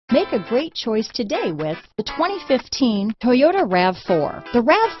Make a great choice today with the 2015 Toyota Rav4. The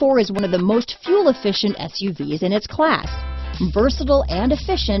Rav4 is one of the most fuel-efficient SUVs in its class. Versatile and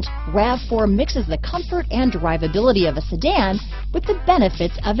efficient, Rav4 mixes the comfort and drivability of a sedan with the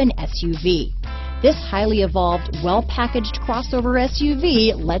benefits of an SUV. This highly evolved, well-packaged crossover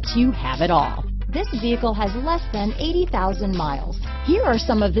SUV lets you have it all. This vehicle has less than 80,000 miles. Here are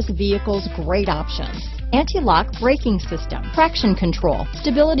some of this vehicle's great options: anti-lock braking system, traction control,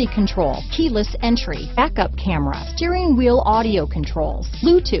 stability control, keyless entry, backup camera, steering wheel audio controls,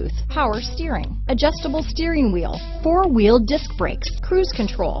 Bluetooth, power steering, adjustable steering wheel, four-wheel disc brakes, cruise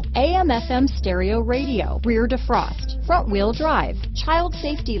control, AM/FM stereo radio, rear defrost, front-wheel drive, child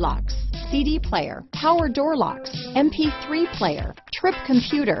safety locks, CD player, power door locks, MP3 player, trip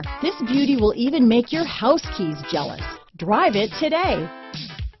computer. This beauty will even make your house keys jealous. Drive it today.